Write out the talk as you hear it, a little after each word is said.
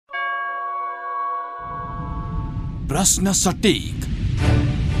प्रश्न सटीक,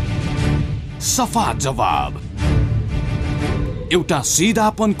 सफा जवाब, एउटा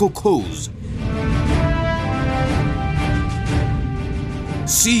सिधापनको खोज,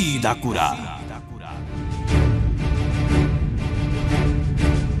 सीधा कुरा।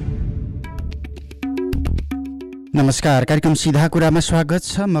 नमस्कार, कार्यक्रम सीधा कुरामा स्वागत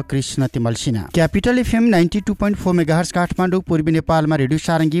छ। म Krishna Timal Sinha. Capital FM 92.4 megahertz Kathmandu, पूर्वी नेपालमा रेडियो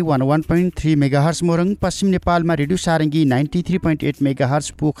सारङ्गी 101.3 मेगाहर्ज मोरङ, पश्चिम नेपालमा रेडियो सारङ्गी 93.8 मेगाहर्ज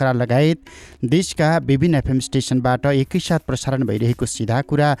पोखरा लगायत देशका विभिन्न एफएम स्टेशनबाट एकैसाथ प्रसारण भइरहेको सीधा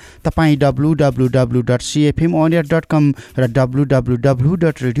कुरा तपाईँ www.cfmonair.com र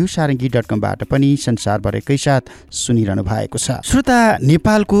www.radiosarangi.com बाट पनि संसारभर एकैसाथ सुनिरहनु भएको छ। श्रोता,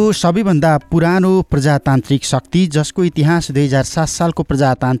 नेपालको सबैभन्दा पुरानो प्रजातान्त्रिक शक्ति, जसको इतिहास 2007 सालको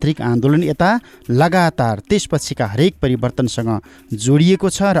प्रजातान्त्रिक आन्दोलन यता लगातार त्यसपछिका हरेक परिवर्तनसँग जोडिएको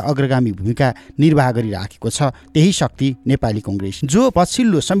छ र अग्रगामी भूमिका निर्वाह गरिराखेको छ, त्यही शक्ति नेपाली कांग्रेस, जो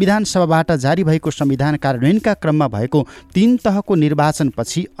पछिल्लो संविधान सभाबाट जारी भएको संविधान कार्यान्वयनका क्रममा भएको 3 तहको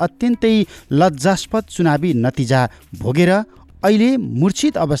निर्वाचनपछि अत्यन्तै लज्जास्पद चुनावी नतिजा भोगेर अहिले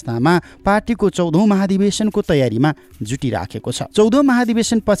मूर्छित अवस्थामा पार्टीको 14औं महाधिवेशनको तयारीमा जुटिराखेको छ। 14औं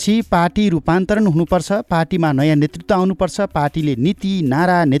महाधिवेशनपछि पार्टी रूपान्तरण हुनुपर्छ, पार्टीमा नयाँ नेतृत्व आउनुपर्छ, पार्टीले नीति,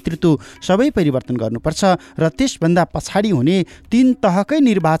 नारा, नेतृत्व सबै परिवर्तन गर्नुपर्छ र त्यसभन्दा पछाडि हुने 3 तहकै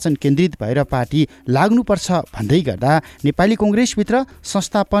निर्वाचन केन्द्रित भएर पार्टी लाग्नुपर्छ भन्दै गर्दा नेपाली कांग्रेसभित्र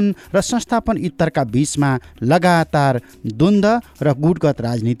संस्थापन र संस्थापन इत्तरका बीचमा लगातार द्वन्द्व र गुटगत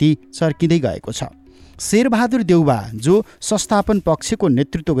राजनीति चर्किँदै गएको छ। शेरबहादुर देउबा, जो संस्थापन पक्षको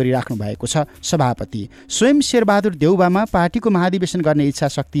नेतृत्व गरिराख्नु भएको छ, सभापति स्वयं शेरबहादुर देउबामा पार्टीको महाधिवेशन गर्ने इच्छा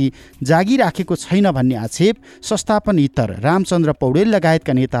शक्ति जागिराखेको छैन भन्ने आक्षेप संस्थापन इतर रामचन्द्र पौडेल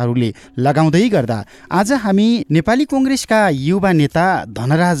लगायतका नेताहरूले लगाउँदै गर्दा आज हामी नेपाली कांग्रेसका युवा नेता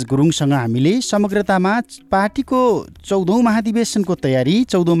धनराज गुरुङसँग हामीले समग्रतामा पार्टीको 14औं महाधिवेशनको तयारी,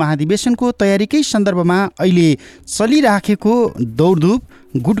 14औं महाधिवेशनको तयारीकै सन्दर्भमा अहिले चलिराखेको दौडधुप,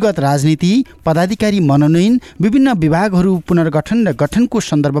 गुटगत राजनीति, पदाधिकारी मनोनयन, विभिन्न विभागहरू पुनर्गठन र गठनको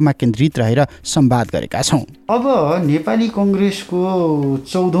सन्दर्भमा केन्द्रित रहेर संवाद गरेका छौँ। अब नेपाली कांग्रेसको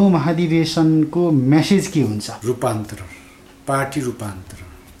 14औं महाधिवेशनको मेसेज के हुन्छ? रूपान्तरण, पार्टी रूपान्तरण,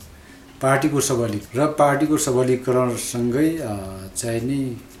 पार्टीको सबलीकरण र पार्टीको सबलीकरणसँगै चाहिने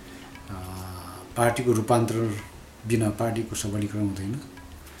पार्टीको रूपान्तरण बिना पार्टीको सबलीकरण हुँदैन।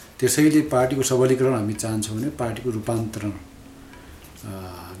 त्यसैले पार्टीको सबलीकरण हामी चाहन्छौँ भने पार्टीको रूपान्तरण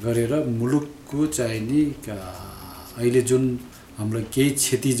गरेर मुलुकको चाहिने अहिले जुन हामीलाई केही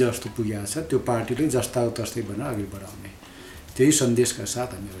क्षति जस्तो पुगेको छ त्यो पार्टीले जस्ताको तस्तै भनेर अगाडि बढाउने, त्यही सन्देशका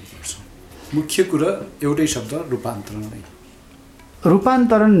साथ हामी अगाडि बढ्छौँ। मुख्य कुरा एउटै शब्द, रूपान्तरण नै।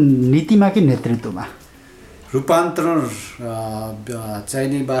 रूपान्तरण नीतिमा कि नेतृत्वमा? रूपान्तरण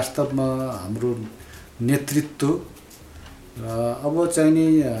चाहिने वास्तवमा हाम्रो नेतृत्व अब चाहिने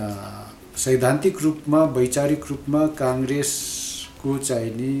सैद्धान्तिक रूपमा, वैचारिक रूपमा कांग्रेस को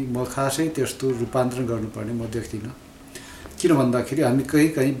चाहिने म खासै त्यस्तो रूपान्तरण गर्नुपर्ने म देख्दिनँ। किन भन्दाखेरि हामी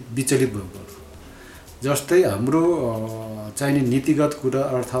कहीँ विचलित भएको, जस्तै हाम्रो चाहिने नीतिगत कुरा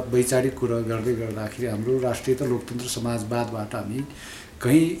अर्थात् वैचारिक कुरा गर्दै गर्दाखेरि हाम्रो राष्ट्रियता, लोकतन्त्र, समाजवादबाट हामी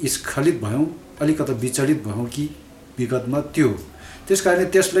कहीँ स्खलित भयौँ, अलिकति विचलित भयौँ कि विगतमा त्यो। त्यसकारणले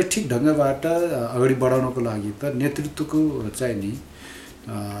त्यसलाई ठिक ढङ्गबाट अगाडि बढाउनको लागि त नेतृत्वको चाहिने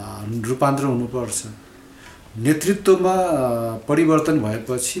रूपान्तरण हुनुपर्छ। नेतृत्वमा परिवर्तन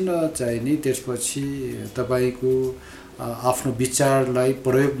भएपछि न चाहिने त्यसपछि तपाईको आफ्नो विचारलाई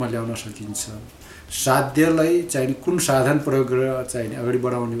प्रयोगमा ल्याउन सकिन्छ। साध्यलाई चाहिने कुन साधन प्रयोग गरेर चाहिने अगाडि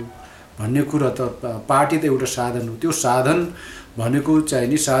बढाउने हो भन्ने कुरा त पार्टी त एउटा साधन हो। त्यो साधन भनेको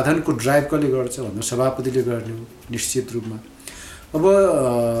चाहिने साधनको ड्राइभ कसले गर्छ भन्दा सभापतिले गर्ने हो निश्चित रूपमा। अब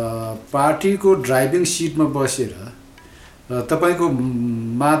पार्टीको ड्राइभिङ सिटमा बसेर तपाईको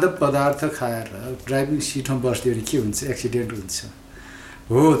मादक पदार्थ खाएर ड्राइभिङ सिटमा बस्दियो भने के हुन्छ? एक्सिडेन्ट हुन्छ।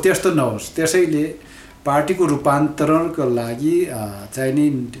 हो, त्यस्तो नहोस्। त्यसैले पार्टीको रूपान्तरणको लागि चाहिने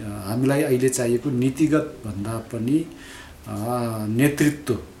हामीलाई अहिले चाहिएको नीतिगत भन्दा पनि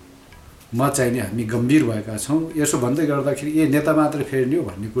नेतृत्वमा चाहिने हामी गम्भीर भएका छौँ। यसो भन्दै गर्दाखेरि ए नेता मात्र फेर्ने हो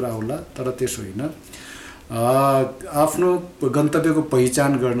भन्ने कुरा होला, तर त्यसो होइन। आफ्नो गन्तव्यको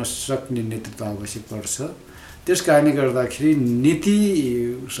पहिचान गर्न सक्ने नेतृत्व आवश्यक पर्छ। त्यस कारणले गर्दाखेरि नीति,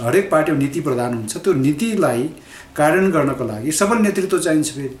 हरेक पार्टीमा नीति प्रदान हुन्छ। त्यो नीतिलाई कार्यान्वयन गर्नको लागि सबल नेतृत्व चाहिन्छ।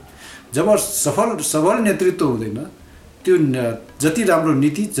 फेरि जब सबल नेतृत्व हुँदैन, त्यो जति राम्रो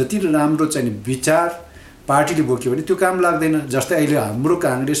नीति, जति राम्रो चाहिने विचार पार्टीले बोक्यो भने त्यो काम लाग्दैन। जस्तै अहिले हाम्रो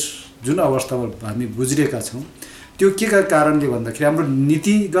कांग्रेस जुन अवस्थामा हामी गुज्रेका छौँ त्यो के का कारणले भन्दाखेरि हाम्रो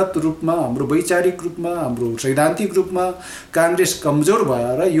नीतिगत रूपमा, हाम्रो वैचारिक रूपमा, हाम्रो सैद्धान्तिक रूपमा काङ्ग्रेस कमजोर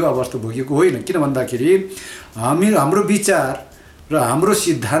भएर यो अवस्था भोगेको होइन। किन भन्दाखेरि हाम्रो विचार र हाम्रो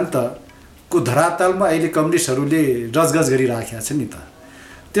सिद्धान्तको धरातलमा अहिले कम्युनिस्टहरूले रजगज गरिराखेका छन् नि त।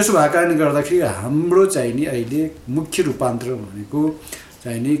 त्यसो भएको कारणले गर्दाखेरि हाम्रो चाहिँ नि अहिले मुख्य रूपान्तरण भनेको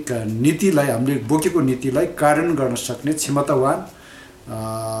चाहिँ नि नीतिलाई, हामीले बोकेको नीतिलाई कार्यान्वयन गर्न सक्ने क्षमतावान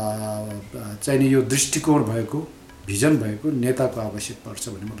चाहिँ नि यो दृष्टिकोण भएको, भिजन भएको नेताको आवश्यक पर्छ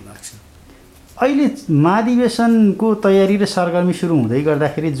भन्ने मलाई लाग्छ। अहिले महाधिवेशनको तयारी र सरगर्मी सुरु हुँदै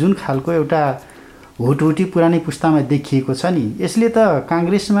गर्दाखेरि जुन खालको एउटा हुटहुटी पुरानै पुस्तामा देखिएको छ नि, यसले त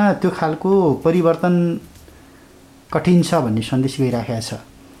काङ्ग्रेसमा त्यो खालको परिवर्तन कठिन छ भन्ने सन्देश गइराखेको छ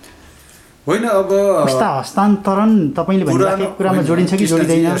होइन। अब हस्तान्तरण तपाईँले भनिराखेको कुरामा जोडिन्छ कि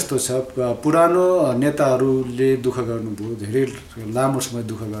जोडिँदैन? यस्तो छ, पुरानो नेताहरूले दुःख गर्नुभयो, धेरै लामो समय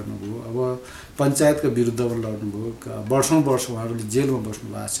दुःख गर्नुभयो। अब पञ्चायतको विरुद्धमा लड्नुभयो, वर्षौँ उहाँहरूले जेलमा बस्नु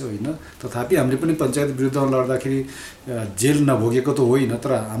भएको छ होइन। तथापि हामीले पनि पञ्चायत विरुद्धमा लड्दाखेरि जेल नभोगेको त होइन,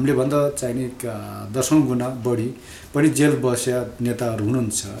 तर हामीले भन्दा चाहिने 10औं गुणा बढी पनि जेल बसेका नेताहरू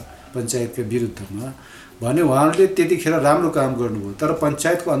हुनुहुन्छ पञ्चायतको विरुद्धमा भने उहाँहरूले त्यतिखेर राम्रो काम गर्नुभयो। तर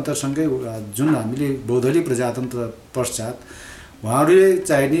पञ्चायतको अन्तरसँगै जुन हामीले बहुदलीय प्रजातन्त्र पश्चात उहाँहरूले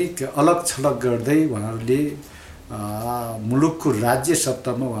चाहिने अलग छलक गर्दै उहाँहरूले मुलुकको राज्य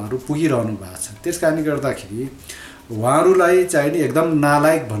सत्तामा उहाँहरू पुगिरहनु भएको छ। त्यस कारणले गर्दाखेरि उहाँहरूलाई चाहिने एकदम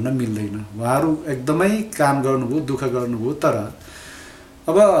नालायक भन्न मिल्दैन। उहाँहरू एकदमै काम गर्नुभयो, दुःख गर्नुभयो। तर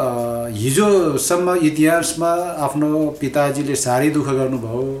अब हिजोसम्म इतिहासमा आफ्नो पिताजीले साह्रै दुःख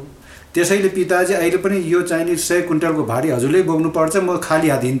गर्नुभयो, त्यसैले पिताजी अहिले पनि यो चाहिने 100 क्विन्टलको भारी हजुरले बोक्नुपर्छ, म खाली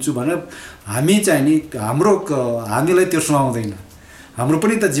हात हिँड्छु भने हामी चाहिने हामीलाई त्यो सुहाउँदैन। हाम्रो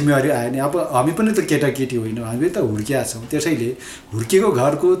पनि त जिम्मेवारी आयो नि। अब हामी पनि त केटाकेटी होइन, हामी त हुर्किया छौँ। त्यसैले हुर्किएको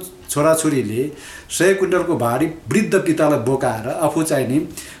घरको छोराछोरीले 100 क्विन्टलको भारी वृद्ध पितालाई बोकाएर आफू चाहिने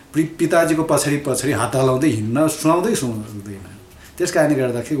पिताजीको पछाडि हात हलाउँदै हिँड्न सुहाउँदैन। त्यस कारणले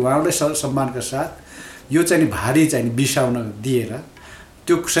गर्दाखेरि उहाँहरूलाई सम्मानका साथ यो चाहिँ भारी चाहिँ बिसाउन दिएर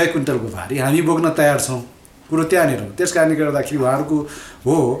त्यो 100 क्विन्टलको भारी हामी बोक्न तयार छौँ, कुरो त्यहाँनिर हो। त्यस कारणले गर्दाखेरि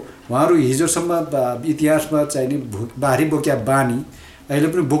उहाँहरू हिजोसम्म इतिहासमा चाहिने भारी बोक्या बानी अहिले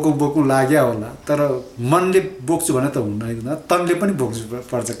पनि बोक्नु लाग्यो होला, तर मनले बोक्छु भने त हुँदैन, तनले पनि बोक्नु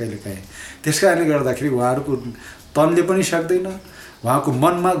पर्छ कहिलेकाहीँ। त्यस कारणले गर्दाखेरि उहाँहरूको तनले पनि सक्दैन, उहाँको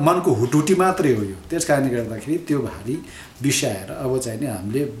मनको हुटुटी मात्रै हो यो। त्यस कारणले गर्दाखेरि त्यो भारी बिसाएर अब चाहिने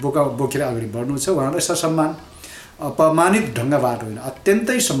हामीले बोकेर अगाडि बढ्नु छ। उहाँलाई ससम्मान अपमानित ढङ्गबाट होइन,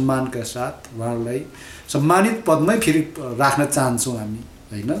 अत्यन्तै सम्मानका साथ उहाँहरूलाई सम्मानित पदमै फेरि राख्न चाहन्छौँ हामी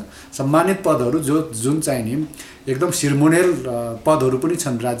होइन। सम्मानित पदहरू जुन चाहिने एकदम सिरमोनियल पदहरू पनि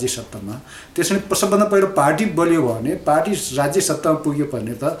छन् राज्य सत्तामा। त्यसैले सबभन्दा पहिलो पार्टी बलियो भने, पार्टी राज्य सत्तामा पुग्यो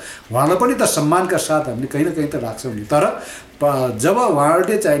भने त उहाँलाई पनि त सम्मानका साथ हामीले कहीँ न कहीँ त राख्छौँ नि। तर जब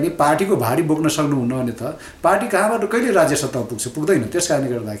उहाँहरूले चाहिने पार्टीको भारी बोक्न सक्नुहुन्न भने त पार्टी कहाँबाट कहिले राज्य सत्तामा पुग्दैन। त्यस कारणले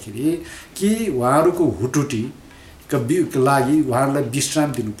गर्दाखेरि कि उहाँहरूको हुटुटीका लागि उहाँहरूलाई विश्राम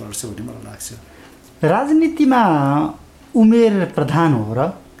दिनुपर्छ भन्ने मलाई लाग्छ। राजनीतिमा उमेर प्रधान हो र?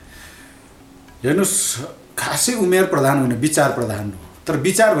 हेर्नुहोस्, खासै उमेर प्रधान होइन, विचार प्रधान हो। तर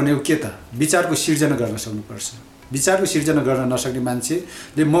विचार भनेको के त? विचारको सिर्जना गर्न सक्नुपर्छ। विचारको सिर्जना गर्न नसक्ने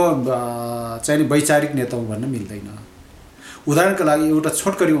मान्छेले म चाहिँ वैचारिक नेता हुँ भन्न मिल्दैन। उदाहरणको लागि एउटा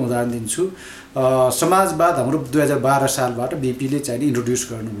छोटकरी उदाहरण दिन्छु। समाजवाद हाम्रो 2012 सालबाट बिपीले चाहिँ इन्ट्रोड्युस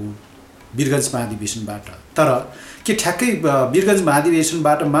गर्नुभयो वीरगञ्ज महाधिवेशनबाट। तर के ठ्याक्कै वीरगञ्ज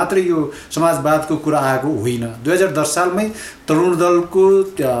महाधिवेशनबाट मात्रै यो समाजवादको कुरा आएको होइन। 2010 सालमै तरुण दलको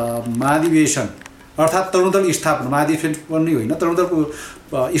महाधिवेशन अर्थात् तरुण दल स्थापना, महाधिवेशन पनि होइन, तरुण दलको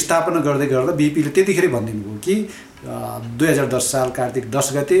स्थापना गर्दै गर्दा बिपीले त्यतिखेरै भनिदिनु भयो कि 2010 साल कार्तिक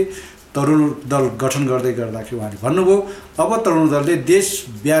 10 गते तरुण दल गठन गर्दै गर्दाखेरि उहाँले भन्नुभयो अब तरुण दलले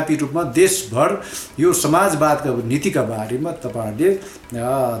देशव्यापी रूपमा देशभर यो समाजवादका नीतिका बारेमा तपाईँहरूले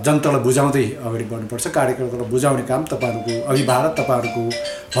जनतालाई बुझाउँदै अगाडि बढ्नुपर्छ, कार्यकर्तालाई बुझाउने काम तपाईँहरूको अभिभावक तपाईँहरूको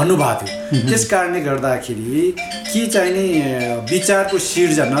भन्नुभएको थियो। त्यस कारणले गर्दाखेरि के चाहिने विचारको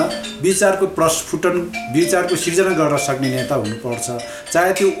सिर्जना, विचारको प्रस्फुटन, विचारको सिर्जना गर्न सक्ने नेता हुनुपर्छ।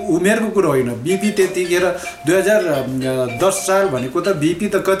 चाहे त्यो उमेरको कुरो होइन। बिपी त्यतिखेर 2010 साल भनेको त बिपी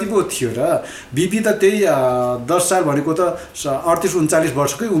त कति पो थियो र? बिपी त त्यही 10 साल भनेको त 38-39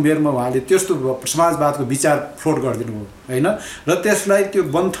 वर्षकै उमेरमा उहाँले त्यस्तो समाजवादको विचार फ्लोट गरिदिनु भयो होइन। र त्यसलाई त्यो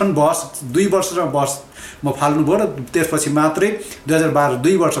बन्थन बहस 2 वर्षमा बहसमा फाल्नुभयो र त्यसपछि मात्रै 2012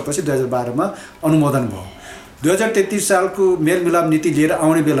 2 वर्षपछि 2012 मा अनुमोदन भयो। 2033 सालको मेलमिलाप नीति लिएर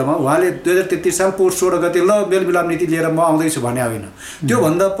आउने बेलामा उहाँले 2033 साल पौष 16 गते ल मेलमिलाप नीति लिएर म आउँदैछु भने होइन।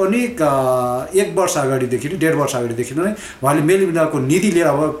 त्योभन्दा पनि 1 वर्ष अगाडिदेखि नै 1.5 वर्ष अगाडिदेखि नै उहाँले मेलमिलापको नीति लिएर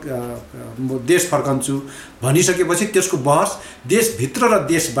अब देश फर्कन्छु भनिसकेपछि त्यसको बहस देशभित्र र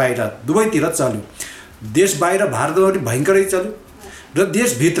देश बाहिर दुवैतिर चल्यो। देश बाहिर भारतमा पनि भयङ्करै चल्यो र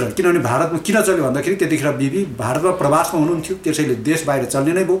देशभित्र, किनभने भारतमा किन चल्यो भन्दाखेरि त्यतिखेर बिबी भारतमा प्रवासमा हुनुहुन्थ्यो, त्यसैले देश बाहिर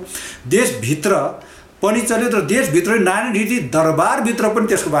चल्ने नै भयो। देशभित्र पनि चल्यो र देशभित्र नारायण रेड्डी दरबारभित्र पनि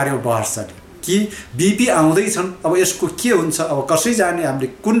त्यसको बारेमा बहस चल्यो कि बिपी आउँदैछन्, अब यसको के हुन्छ, अब कसै जाने, हामीले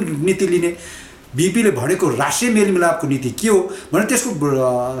कुन नीति लिने, बिपीले भनेको राष्ट्रिय मेलमिलापको नीति के हो भने त्यसको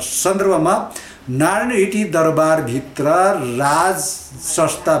सन्दर्भमा नारायण रेड्डी दरबारभित्र राज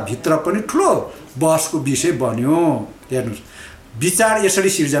संस्थाभित्र पनि ठुलो बहसको विषय बन्यो। हेर्नुहोस्, विचार यसरी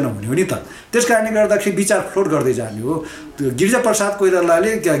सिर्जना हुने हो नि त, त्यस कारणले गर्दाखेरि विचार फ्लोट गर्दै जाने हो। त्यो गिरिजाप्रसाद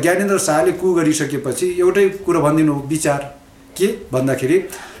कोइरालाले ज्ञानेन्द्र शाहले कु गरिसकेपछि एउटै कुरो भनिदिनु हो, विचार के भन्दाखेरि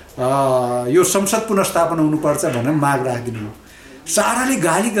यो संसद पुनर्स्थापना हुनुपर्छ भनेर माग राखिदिनु हो। साराले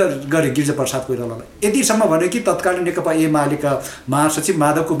गाली गरे गिरिजाप्रसाद कोइरालालाई, यतिसम्म भने कि तत्कालीन नेकपा एमालेका महासचिव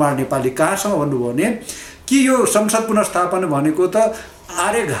माधव कुमार नेपालले कहाँसम्म भन्नुभयो भने कि यो संसद पुनर्स्थापना भनेको त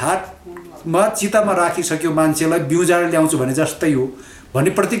आर्यघाटमा चितामा राखिसक्यो मान्छेलाई बिउजाएर ल्याउँछु भने जस्तै हो भन्ने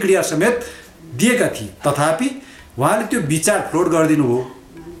प्रतिक्रिया समेत दिएका थिए। तथापि उहाँले त्यो विचार फ्लोट गरिदिनु हो।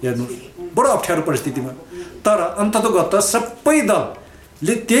 हेर्नुहोस्, बडो अप्ठ्यारो परिस्थितिमा, तर अन्ततोगत सबै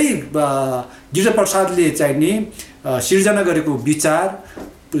दलले त्यही गिरिजाप्रसादले चाहिँ नि सिर्जना गरेको विचार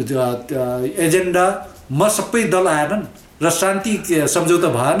एजेन्डामा सबै दल आएनन् र शान्ति सम्झौता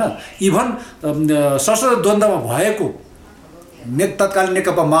भएन। इभन सशस्त्र द्वन्द्वमा भएको तत्कालीन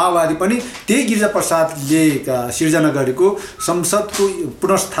नेकपा माओवादी पनि त्यही गिरिजाप्रसादले सिर्जना गरेको संसदको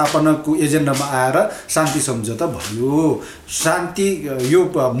पुनर्स्थापनाको एजेन्डामा आएर शान्ति सम्झौता भयो। शान्ति यो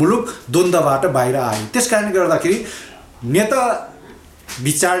मुलुक द्वन्द्वबाट बाहिर आयो। त्यस कारणले गर्दाखेरि नेता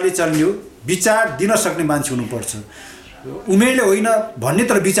विचारले चल्ने हो, विचार दिन सक्ने मान्छे हुनुपर्छ। उमेरले होइन भन्ने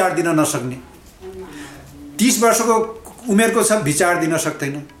तर विचार दिन नसक्ने, 30 वर्षको उमेरको छ विचार दिन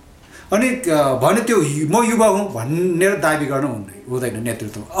सक्दैन, अनि भने त्यो म युवा हुँ भनेर दाबी गर्न हुँदैन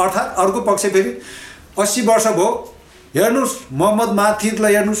नेतृत्व। अर्थात् अर्को पक्ष फेरि 80 वर्ष भयो, हेर्नुहोस् मोहम्मद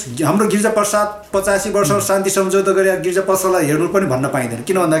माथिरलाई हेर्नुहोस्, हाम्रो गिरिजाप्रसाद 85 वर्ष शान्ति सम्झौता गरे गिरिजाप्रसादलाई हेर्नु पनि भन्न पाइँदैन।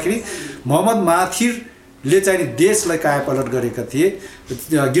 किन भन्दाखेरि मोहम्मद माथिरले चाहिँ देशलाई कायापलट गरेका थिए,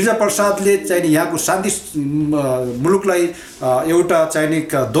 गिरिजाप्रसादले चाहिँ यहाँको शान्ति मुलुकलाई एउटा चाहिँ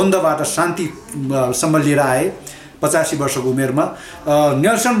द्वन्द्वबाट शान्तिसम्म लिएर आए 85 वर्षको उमेरमा।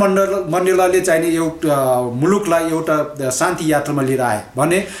 नेल्सन मण्डेलाले चाहिँ एउटा मुलुकलाई एउटा शान्ति यात्रामा लिएर आए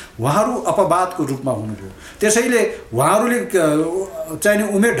भने उहाँहरू अपवादको रूपमा हुनुभयो। त्यसैले उहाँहरूले चाहिँ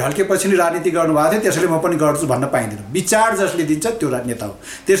उमेर ढल्केपछि नै राजनीति गर्नुभएको थियो, त्यसैले म पनि गर्छु भन्न पाइँदैन। विचार जसले दिन्छ त्यो नेता हो।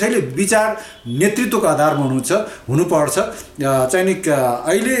 त्यसैले विचार नेतृत्वको आधारमा हुनुपर्छ। चाहिँ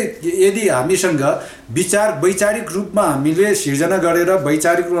अहिले यदि हामीसँग विचार वैचारिक रूपमा हामीले सिर्जना गरेर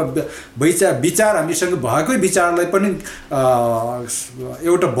वैचारिक रूपमा विचार हामीसँग भएकै विचारलाई पनि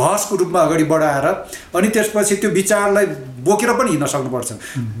एउटा बहसको रूपमा अगाडि बढाएर अनि त्यसपछि त्यो विचारलाई बोकेर पनि हिँड्न सक्नुपर्छ।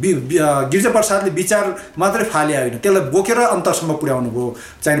 गिरिजाप्रसादले विचार मात्रै फाले होइन, त्यसलाई बोकेर अन्तसम्म पुर्याउनु भयो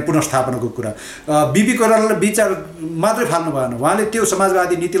चाहिँ पुनर्स्थापनाको कुरा। बिपी कोइरालाले विचार मात्रै फाल्नु भएन, उहाँले त्यो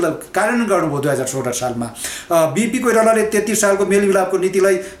समाजवादी नीतिलाई कार्यान्वयन गर्नुभयो 2016 सालमा। बिपी कोइरालाले 33 सालको मेलमिलापको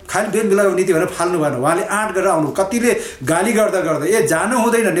नीतिलाई खालि मेलमिलापको नीति भनेर फाल्नु भएन, उहाँले आँट गरेर आउनु। कतिले गाली गर्दा जानु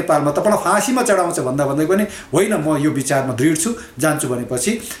हुँदैन नेपालमा, तपाईँलाई फाँसीमा चढाउँछ भन्दा पनि होइन म यो विचारमा दृढ छु जान्छु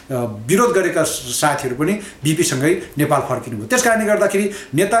भनेपछि विरोध गरेका साथीहरू पनि बिपीसँगै नेपाल फर्किनु भयो। त्यस कारणले गर्दाखेरि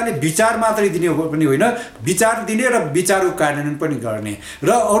नेताले विचार मात्रै दिने पनि होइन, विचार दिने र विचारको कार्यान्वयन पनि गर्ने र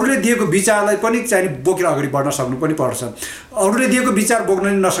अरूले दिएको विचारलाई पनि चाहिँ बोकेर अगाडि बढ्न सक्नु पनि पर्छ। अरूले दिएको विचार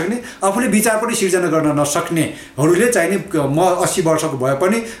बोक्न नसक्ने, आफूले विचार पनि सिर्जना गर्न नसक्नेहरूले चाहिँ म 80 वर्षको भए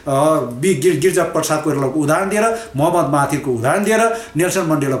पनि गिरिजाप्रसाद कोइरालाको उदाहरण दिएर, मोहम्मद माथिरको उदाहरण दिएर, नेल्सन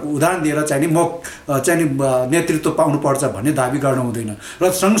मण्डेलाको उदाहरण दिएर चाहिँ म चाहिँ नेतृत्व पाउनुपर्छ भन्ने दाबी गर्न हुँदैन।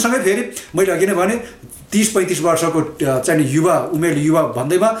 र सँगसँगै फेरि मैले अघि नै भने 30-35 वर्षको चाहिँ उमेरले युवा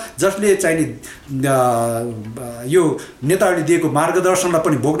भन्दैमा जसले चाहिँ यो नेताहरूले दिएको मार्गदर्शनलाई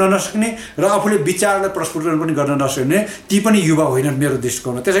पनि बोक्न नसक्ने र आफूले विचारलाई प्रस्फुटन पनि गर्न नसक्ने ती पनि युवा होइनन् मेरो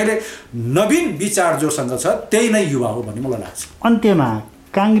दृष्टिकोणमा। त्यसैले नवीन विचार जोसँग छ त्यही नै युवा हो भन्ने मलाई लाग्छ। अन्त्यमा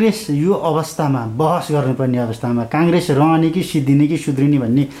काङ्ग्रेस यो अवस्थामा बहस गर्नुपर्ने अवस्थामा काङ्ग्रेस रहने कि सिद्धिने कि सुध्रिने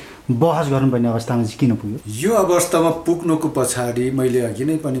भन्ने बहस गर्नुपर्ने अवस्थामा चाहिँ किन पुग्यो? यो अवस्थामा पुग्नुको पछाडि मैले अघि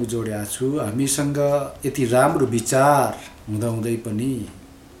नै पनि जोडेको छु, हामीसँग यति राम्रो विचार हुँदाहुँदै पनि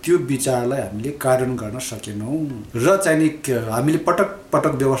त्यो विचारलाई हामीले कार्यान्वयन गर्न सकेनौँ र चाहिँ हामीले पटक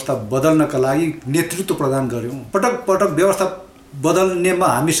पटक व्यवस्था बदल्नका लागि नेतृत्व प्रदान गऱ्यौँ, पटक पटक व्यवस्था बदल्नेमा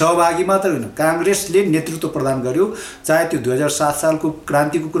हामी सहभागी मात्र होइन, काङ्ग्रेसले नेतृत्व प्रदान गर्यो। चाहे त्यो 2007 सालको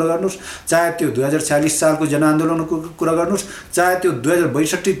क्रान्तिको कुरा गर्नुहोस्, चाहे त्यो 2046 सालको जनआन्दोलनको कुरा गर्नुहोस्, चाहे त्यो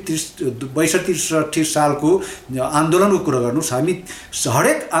 2062-63 सालको आन्दोलनको कुरा गर्नुहोस्, हामी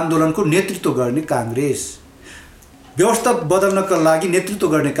हरेक आन्दोलनको नेतृत्व गर्ने काङ्ग्रेस, व्यवस्था बदल्नका लागि नेतृत्व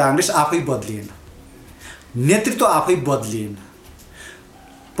गर्ने काङ्ग्रेस आफै बदलिएन, नेतृत्व आफै बदलिएन।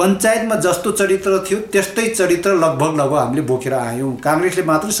 पञ्चायतमा जस्तो चरित्र थियो त्यस्तै चरित्र लगभग हामीले बोकेर आयौँ। काङ्ग्रेसले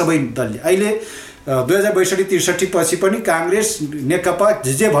मात्र सबै दलले अहिले 2062-63 पछि पनि काङ्ग्रेस नेकपा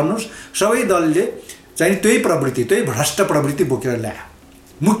जे भन्नुहोस् सबै दलले चाहिँ त्यही प्रवृत्ति, त्यही भ्रष्ट प्रवृत्ति बोकेर ल्यायो।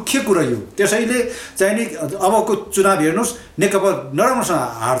 मुख्य कुरा यो। त्यसैले चाहिँ नि अबको चुनाव हेर्नुहोस्, नेकपा नराम्रोसँग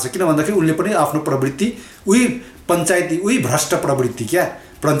हार्छ, किन भन्दाखेरि उनले पनि आफ्नो प्रवृत्ति उही पञ्चायती उही भ्रष्ट प्रवृत्ति क्या,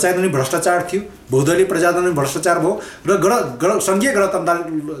 पञ्चायतमा पनि भ्रष्टाचार थियो, बहुदलीय प्रजातन्त्रमा पनि भ्रष्टाचार भयो र सङ्घीय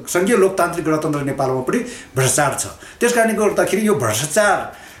लोकतान्त्रिक गणतन्त्र नेपालमा पनि भ्रष्टाचार छ। त्यस कारणले गर्दाखेरि यो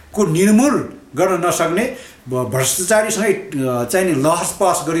भ्रष्टाचारको निर्मूल गर्न नसक्ने, भ्रष्टाचारीसँगै चाहिँ नि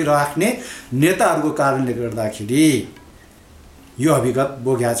लहसपहस गरिराख्ने नेताहरूको कारणले गर्दाखेरि यो अभिगत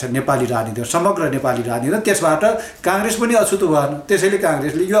बोकेको छ नेपाली राजनीति, समग्र नेपाली राजनीति। त्यसबाट काङ्ग्रेस पनि अछुतो भएन, त्यसैले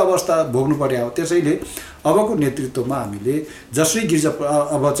काङ्ग्रेसले यो अवस्था भोग्नु पर्यो। त्यसैले अबको नेतृत्वमा हामीले जसै गिर्जा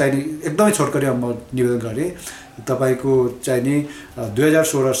अब चाहिँ नि एकदमै छोटकरी म निवेदन गरेँ, तपाईँको चाहिँ नि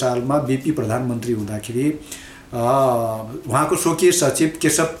 2016 सालमा बिपी प्रधानमन्त्री हुँदाखेरि उहाँको स्वकीय सचिव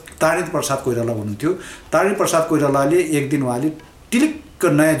केशव तारिणी प्रसाद कोइराला हुनुहुन्थ्यो। तारिणी प्रसाद कोइरालाले एक दिन उहाँले टिलिक्क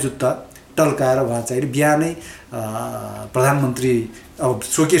नयाँ जुत्ता टल्काएर उहाँ चाहिँ बिहानै प्रधानमन्त्री अब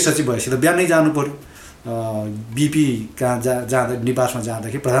स्वकीय सचिव भएपछि त बिहानै जानु पर्यो। बिपी कहाँ जाँदा निवासमा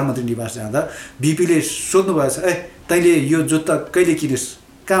जाँदाखेरि, प्रधानमन्त्री निवास जाँदा बिपीले सोध्नु भएछ, तैँले यो जुत्ता कहिले किनिस्,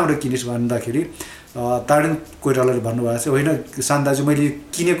 कहाँबाट किनिस् भन्दाखेरि तारिणी कोइरालाले भन्नुभएको छ, होइन शान्ताजु मैले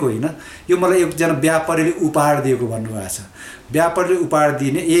किनेको होइन, यो मलाई एकजना व्यापारीले उपहार दिएको भन्नुभएको छ। व्यापारीले उपहार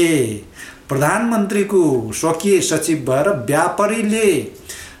दिने, प्रधानमन्त्रीको स्वकीय सचिव भएर व्यापारीले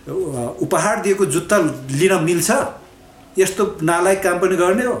उपहार दिएको जुत्ता लिन मिल्छ? यस्तो नालायक काम पनि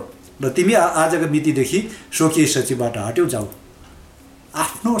गर्ने हो र तिमी आजको मितिदेखि स्वकीय सचिवबाट हट्यौ जाऊ।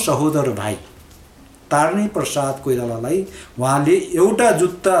 आफ्नो सहोदर भाइ तारिणी प्रसाद कोइरालालाई उहाँले एउटा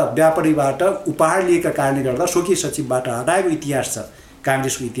जुत्ता व्यापारीबाट उपहार लिएका कारणले गर्दा स्वकीय सचिवबाट हटाएको इतिहास छ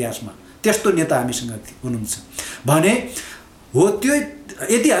काङ्ग्रेसको इतिहासमा। त्यस्तो नेता हामीसँग हुनुहुन्छ भने हो। त्यो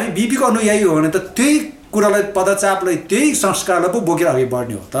यदि हामी बिपीको अनुयायी हो भने त त्यही कुरालाई, पदचापलाई, त्यही संस्कारलाई पो बोकेर अघि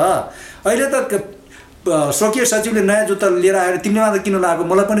बढ्ने हो त। अहिले त स्वकीय सचिवले नयाँ जुत्ता लिएर आएर तिमीले मात्र किन लगाएको,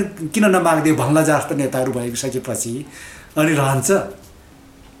 मलाई पनि किन नमागिदियो भन्ला जस्तो नेताहरू भइसकेपछि अनि रहन्छ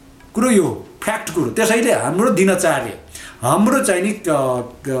कुरो, यो फ्याक्ट कुरो। त्यसैले हाम्रो दिनचर्या, हाम्रो चाहिँ नि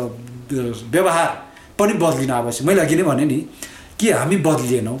व्यवहार पनि बदलिन आवश्यक। मैले अघि नै भने नि कि हामी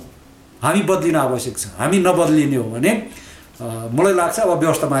बदलिएनौँ, हामी बदलिन आवश्यक छ। हामी नबदलिने हो भने मलाई लाग्छ अब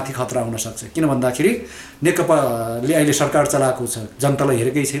व्यवस्थामाथि खतरा हुन सक्छ। किन भन्दाखेरि नेकपाले अहिले सरकार चलाएको छ, जनतालाई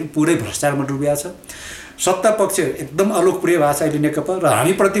हेरेकै छैन, पुरै भ्रष्टाचारमा डुबिया छ। सत्ता पक्ष एकदम अलोकप्रिय भएको छ अहिले नेकपा, र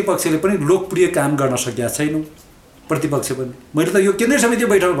हामी प्रतिपक्षले पनि लोकप्रिय काम गर्न सकेका छैनौँ। प्रतिपक्ष पनि मैले त यो केन्द्रीय समिति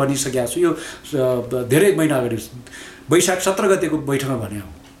बैठकमा भनिसकेको छु, यो धेरै महिना अगाडि वैशाख 17 गतेको बैठकमा भने हो।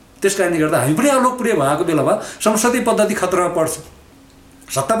 त्यस कारणले गर्दा हामी पनि अलोकप्रिय भएको बेलामा संसदीय पद्धति खतरामा पर्छ।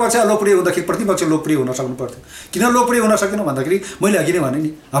 सत्तापक्ष अलोकप्रिय हुँदाखेरि प्रतिपक्ष लोकप्रिय हुन सक्नु पर्थ्यो। किन लोकप्रिय हुन सकेन भन्दाखेरि मैले अघि नै भने नि,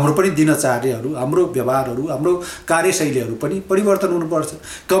 हाम्रो पनि दिनचर्याहरू, हाम्रो व्यवहारहरू, हाम्रो कार्यशैलीहरू पनि परिवर्तन हुनुपर्छ।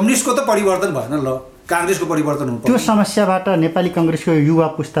 कम्युनिस्टको त परिवर्तन भएन, ल काङ्ग्रेसको परिवर्तन हुनुपर्छ। त्यो समस्याबाट नेपाली काङ्ग्रेसको युवा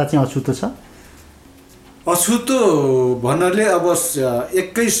पुस्ता चाहिँ अछुतो छ। अछुतो भन्नाले अब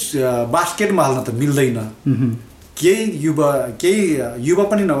एकै बास्केटमा हाल्न त मिल्दैन। केही युवा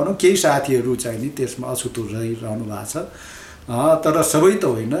पनि नभनौँ, केही साथीहरू चाहिँ नि त्यसमा अछुतो रहिरहनु भएको छ। तर सबै त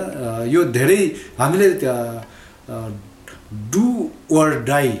होइन। यो धेरै हामीले डु वर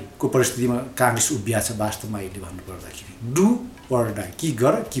डाई को परिस्थितिमा काङ्ग्रेस उभिया छ वास्तवमा। अहिले भन्नुपर्दाखेरि डु वर डाई, कि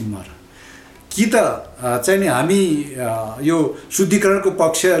गर कि मर। कि त चाहिँ नि हामी यो शुद्धिकरणको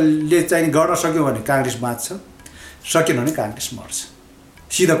पक्षले चाहिँ गर्न सक्यो भने काङ्ग्रेस बाँच्छ, सकेन भने काङ्ग्रेस मर्छ।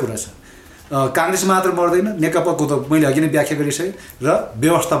 सिधा कुरा छ। काङ्ग्रेस मात्र मर्दैन, नेकपाको त मैले अघि नै व्याख्या गरिसकेँ, र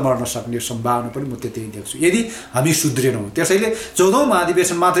व्यवस्था मर्न सक्ने सम्भावना पनि म त्यही देख्छु यदि हामी सुध्रेनौँ। त्यसैले 14औं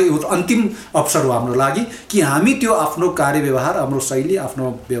महाधिवेशन मात्रै अन्तिम अवसर हो हाम्रो लागि कि हामी त्यो आफ्नो कार्यव्यवहार, हाम्रो शैली, आफ्नो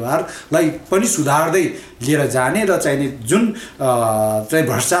व्यवहारलाई पनि सुधार्दै लिएर जाने र चाहिँ जुन चाहिँ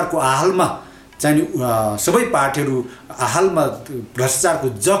भ्रष्टाचारको आहालमा चाहिँ सबै पार्टीहरू आहालमा भ्रष्टाचारको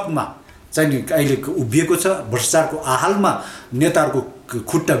जगमा चाहिँ अहिले उभिएको छ, भ्रष्टाचारको आहालमा नेताहरूको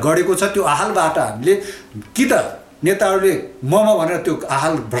खुट्टा गडेको छ, त्यो आहालबाट हामीले कि त नेताहरूले ममा भनेर त्यो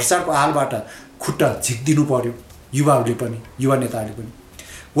आहाल भ्रष्टाचारको आहालबाट खुट्टा झिक्दिनु पर्यो, युवाहरूले पनि, युवा नेताहरूले पनि।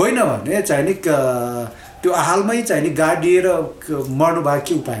 होइन भने चाहिँ नि त्यो आहालमै चाहिँ नि गाडिएर मर्नु भए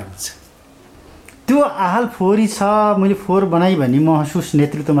के उपाय हुन्छ? त्यो आहाल फोहोरी छ, मैले फोहोर बनाएँ भन्ने महसुस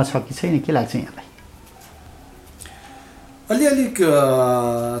नेतृत्वमा छ कि छैन, के लाग्छ यहाँलाई? अलिअलि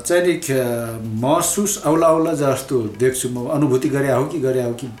चाहिँ नि महसुस औला जस्तो देख्छु म, अनुभूति गरे हो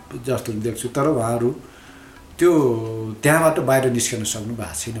कि जस्तो देख्छु। तर उहाँहरू त्यो त्यहाँबाट बाहिर निस्कन सक्नु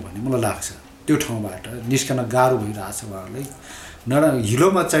भएको छैन भन्ने मलाई लाग्छ। त्यो ठाउँबाट निस्कन गाह्रो भइरहेछ उहाँहरूलाई।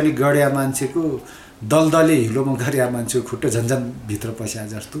 हिलोमा चाहिँ नि गड्या मान्छेको दलदले हिलोमा गड्या मान्छेको खुट्टा झन्झन भित्र पस्या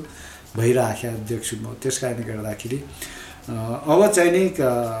जस्तो भइराखेको देख्छु म। त्यस कारणले गर्दाखेरि अब चाहिँ नि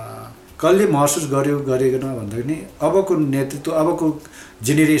कसले महसुस गरेन भन्दाखेरि नि अबको नेतृत्व, अबको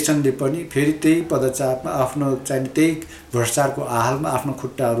जेनेरेसनले पनि फेरि त्यही पदचापमा आफ्नो चाहिँ त्यही भ्रष्टाचारको आहालमा आफ्नो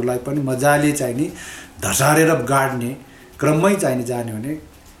खुट्टाहरूलाई पनि मजाले चाहिँ नि धसारेर गाड्ने क्रममै चाहिँ नि जाने भने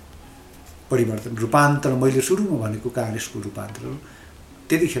परिवर्तन, रूपान्तरण, मैले सुरुमा भनेको काङ्ग्रेसको रूपान्तरण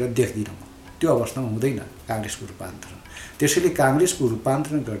त्यतिखेर देख्दिनँ म। त्यो अवस्थामा हुँदैन काङ्ग्रेसको रूपान्तरण। त्यसैले काङ्ग्रेसको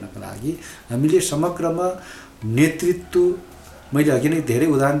रूपान्तरण गर्नका लागि हामीले समग्रमा नेतृत्व, मैले अघि नै धेरै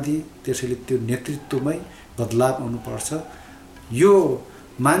उदाहरण दिएँ, त्यसैले त्यो नेतृत्वमै बदलाव आउनुपर्छ। यो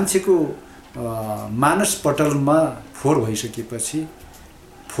मान्छेको मानस पटलमा फोहोर भइसकेपछि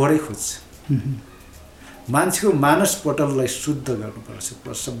फोहोरै खोज्छ। मान्छेको मानस पटललाई शुद्ध गर्नुपर्छ।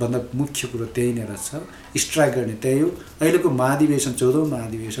 सबभन्दा मुख्य कुरो त्यही नै रहेछ, स्ट्राइक गर्ने त्यही हो। अहिलेको महाधिवेशन, 14औं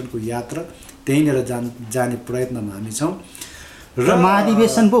महाधिवेशनको यात्रा त्यहीँनिर जाने प्रयत्नमा हामी छौँ। र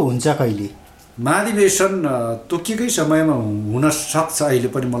महाधिवेशन पो हुन्छ कहिले? महाधिवेशन तोकिएकै समयमा हुन सक्छ। अहिले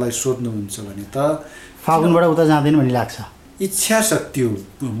पनि मलाई सोध्नुहुन्छ भने त फागुनबाट उता जाँदैन भन्ने लाग्छ। इच्छा शक्ति हो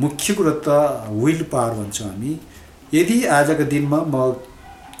मुख्य कुरो, त विल पावर भन्छौँ हामी। यदि आजको दिनमा म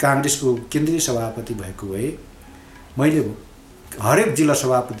काङ्ग्रेसको केन्द्रीय सभापति भएको भए मैले हरेक जिल्ला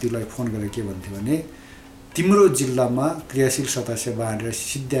सभापतिलाई फोन गरेर के भन्थेँ भने तिम्रो जिल्लामा क्रियाशील सदस्य बाँडेर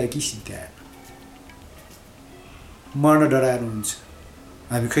सिद्ध्यायो कि सिद्ध्याएन, मर्न डराएर हुन्छ।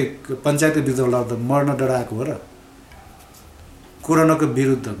 हामी खै पञ्चायत विरुद्ध लड्दा मर्न डराएको हो र? कोरोनाको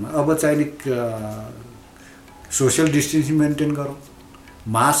विरुद्धमा अब चाहिँ नि सोसियल डिस्टेन्सिङ मेन्टेन गरौँ,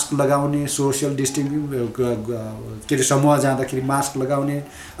 मास्क लगाउने, सोसियल डिस्टेन्सिङ के अरे समूह जाँदाखेरि मास्क लगाउने।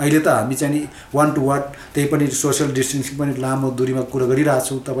 अहिले त हामी चाहिँ नि 1 to 1 त्यही पनि सोसियल डिस्टेन्सिङ पनि लामो दूरीमा कुरा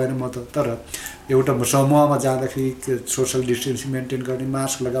गरिरहेछौँ तपाईँ र म त। तर एउटा समूहमा जाँदाखेरि सोसियल डिस्टेन्सिङ मेन्टेन गर्ने,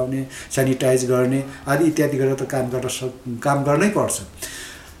 मास्क लगाउने, सेनिटाइज गर्ने आदि इत्यादि गरेर त काम गर्नै पर्छ।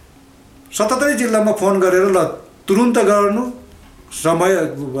 77 जिल्लामा फोन गरेर ल तुरुन्त गर्नु, समय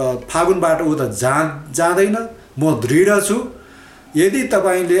फागुनबाट उता जाँदैन, म दृढ छु। यदि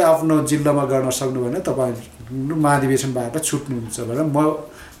तपाईँले आफ्नो जिल्लामा गर्न सक्नु भने तपाईँ महाधिवेशनबाट छुट्नुहुन्छ भनेर म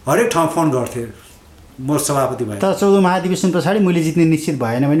हरेक ठाउँ फोन गर्थेँ म सभापति भएँ। तर 14 महाधिवेशन पछाडि मैले जित्ने निश्चित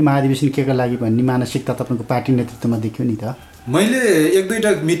भएन भने महाधिवेशन केका लागि भन्ने मानसिकता तपाईँको पार्टी नेतृत्वमा देखियो नि त। मैले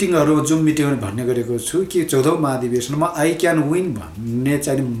 1-2टा मिटिङहरू, जुम मिटिङहरू भन्ने गरेको छु कि 14औं महाधिवेशनमा आई क्यान विन भन्ने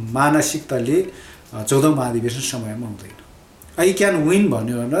चाहिँ मानसिकताले 14औं महाधिवेशन समयमा हुँदैन। आई क्यान विन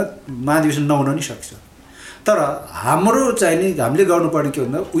भन्यो भने महाधिवेशन नहुन नि सक्छ। तर हाम्रो चाहिँ नि हामीले गर्नुपर्ने के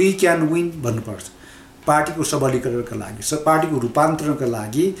भन्दा वी क्यान विन भन्नुपर्छ। पार्टीको सबलीकरणका लागि, पार्टीको रूपान्तरणका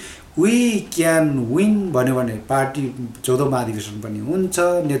लागि वी क्यान विन भन्यो भने पार्टी 14औं महाधिवेशन पनि हुन्छ,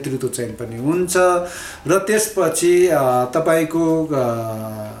 नेतृत्व चयन पनि हुन्छ र त्यसपछि तपाईँको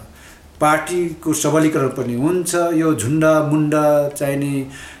पार्टीको सबलीकरण पनि हुन्छ। यो झुन्डा मुन्डा चाहिँ नि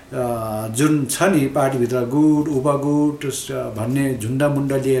जुन छ नि पार्टीभित्र गुट उपगुट भन्ने झुन्डा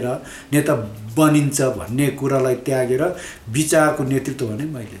मुन्डा लिएर नेता बनिन्छ भन्ने कुरालाई त्यागेर विचारको नेतृत्व भने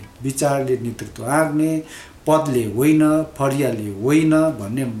मैले विचारले नेतृत्व आग्ने, पदले होइन, फरियाले होइन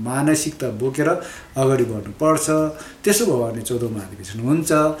भन्ने मानसिकता बोकेर अगाडि बढ्नुपर्छ। त्यसो भयो भने 14औं महाधिवेशन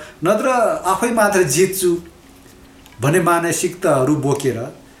हुन्छ। नत्र आफै मात्र जित्छु भन्ने मानसिकताहरू बोकेर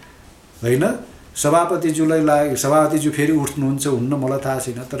होइन, सभापतिज्यू फेरि उठ्नुहुन्छ हुन्न मलाई थाहा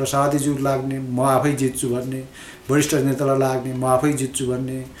छैन, तर सभापतिज्यू लाग्ने म आफै जित्छु भन्ने, वरिष्ठ नेतालाई लाग्ने म आफै जित्छु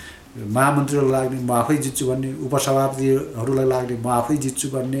भन्ने, महामन्त्रीहरूलाई लाग्ने म आफै जित्छु भन्ने, उपसभापतिहरूलाई लाग्ने म आफै जित्छु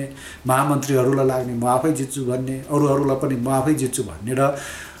भन्ने, महामन्त्रीहरूलाई लाग्ने म आफै जित्छु भन्ने, अरूहरूलाई पनि म आफै जित्छु भन्ने र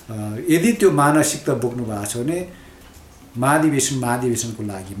यदि त्यो मानसिकता बोक्नु भएको छ भने महाधिवेशनको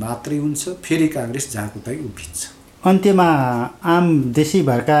लागि मात्रै हुन्छ। फेरि काङ्ग्रेस जहाँको त्यहीँ उभिन्छ। अन्त्यमा आम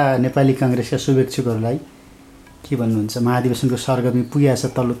देशैभरका नेपाली काङ्ग्रेसका शुभेच्छुकहरूलाई के भन्नुहुन्छ? महाधिवेशनको सरगर्मी पुगेको छ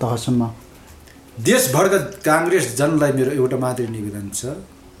तल्लो तहसम्म। देशभरका काङ्ग्रेस जनलाई मेरो एउटा मात्रै निवेदन छ,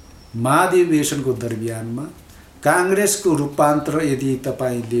 महाधिवेशनको दरमियानमा काङ्ग्रेसको रूपान्तरण यदि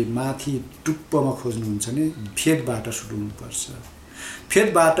तपाईँले माथि टुप्पोमा खोज्नुहुन्छ भने फेदबाट सुरु हुनुपर्छ।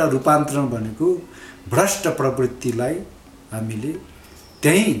 फेदबाट रूपान्तरण भनेको भ्रष्ट प्रवृत्तिलाई हामीले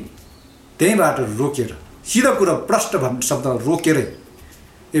त्यहीँबाट रोकेर, सिधा कुरा भ्रष्ट भन्ने शब्द रोकेरै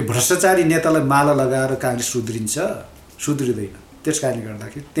भ्रष्टाचारी नेतालाई माला लगाएर काङ्ग्रेस सुध्रिँदैन। त्यस कारणले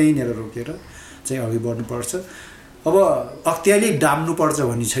गर्दाखेरि त्यहीँनिर रोकेर चाहिँ अघि बढ्नुपर्छ। अब अख्तियारले डाम्नुपर्छ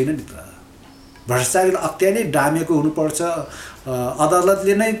भन्ने छैन नि त। भ्रष्टाचारीलाई अख्तियारले डामेको हुनुपर्छ,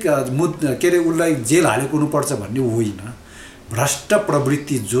 अदालतले नै के अरे उसलाई जेल हालेको हुनुपर्छ भन्ने होइन। भ्रष्ट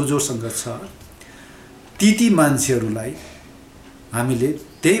प्रवृत्ति जोसँग छ ती मान्छेहरूलाई हामीले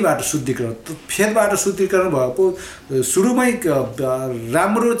त्यहीबाट शुद्धिकरण, फेदबाट शुद्धिकरण भएको सुरुमै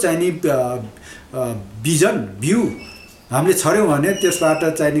राम्रो चाहिने बिउ हामीले छर्यौँ भने त्यसबाट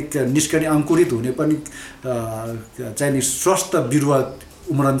चाहिने निस्कने अङ्कुरित हुने पनि चाहिने स्वस्थ बिरुवा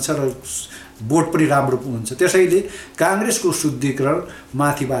उम्रन्छ र बोट पनि राम्रो हुन्छ। त्यसैले काङ्ग्रेसको शुद्धिकरण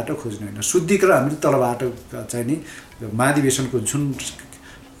माथिबाट खोज्नु होइन, शुद्धिकरण हामीले तलबाट चाहिने महाधिवेशनको जुन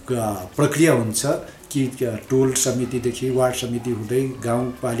प्रक्रिया हुन्छ कि टोल समितिदेखि वार्ड समिति हुँदै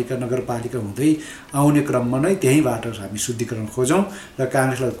गाउँपालिका नगरपालिका हुँदै आउने क्रममा नै त्यहीँबाट हामी शुद्धिकरण खोजौँ र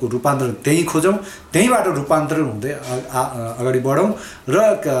काङ्ग्रेसको रूपान्तरण त्यहीँ खोजौँ, त्यहीँबाट रूपान्तरण हुँदै अगाडि बढौँ र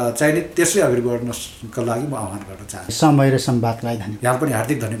चाहिने त्यसले अगाडि बढ्नको लागि म आह्वान गर्न चाहन्छु। समय र संवादलाई धन्यवाद। यहाँ पनि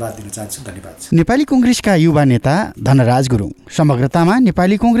हार्दिक धन्यवाद दिन चाहन्छु। धन्यवाद। नेपाली कङ्ग्रेसका युवा नेता धनराज गुरुङ। समग्रतामा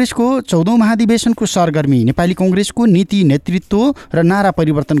नेपाली कङ्ग्रेसको 14औं महाधिवेशनको सरगर्मी नेपाली कङ्ग्रेसको नीति, नेतृत्व र नारा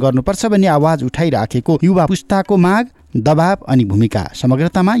परिवर्तन गर्नुपर्छ भन्ने आवाज उठाइराखे युवा पुस्ताको माग, दबाव अनि भूमिका,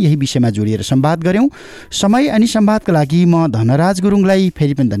 समग्रतामा यही विषयमा जोडिएर संवाद गर्यौं। समय अनि संवादका लागि म धनराज गुरुङलाई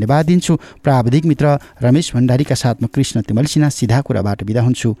फेरि पनि धन्यवाद दिन्छु। प्राविधिक मित्र रमेश भण्डारीका साथमा कृष्ण तिमल सिन्हा सिधा कुराबाट बिदा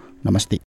हुन्छु। नमस्ते।